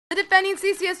defending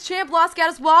CCS champ Los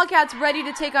Gatos Wildcats ready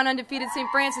to take on undefeated St.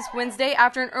 Francis Wednesday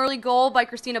after an early goal by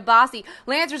KRISTINA BASSI.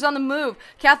 Lancers on the move.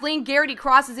 KATHLEEN GARRITY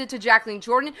crosses it to JAQUIELINE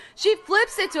Jordan. She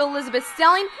flips it to Elizabeth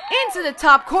STELLING into the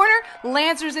top corner.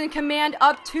 Lancers in command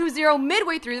up 2-0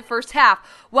 midway through the first half.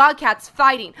 Wildcats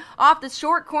fighting. Off the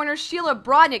short corner, SHEILA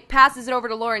BRODNIK passes it over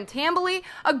to TRAMBLEY.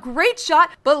 A great shot,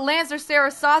 but Lancer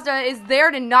SAUCEDA is there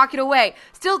to knock it away.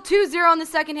 Still 2-0 in the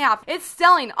second half. It's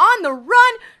STELLING on the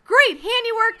run. Great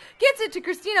handiwork, gets it to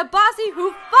KRISTINA BASSI,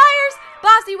 who fires.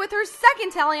 BASSI with her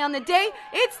second tally on the day.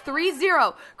 It's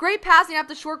 3-0. Great passing up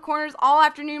the short corners all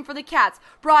afternoon for the Cats.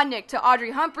 BRODNIK to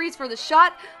AUDREY Humphries for the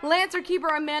shot. Lancer keeper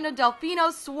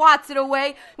DELFINO swats it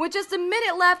away. With just a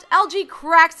minute left, LG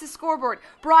cracks the scoreboard.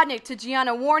 BRODNIK to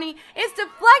Gianna Warney. It's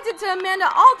deflected to Amanda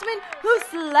Altman, who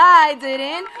slides it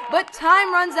in, but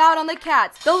time runs out on the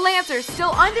Cats. The Lancers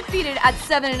still undefeated at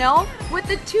 7-0 with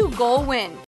the 2-goal win.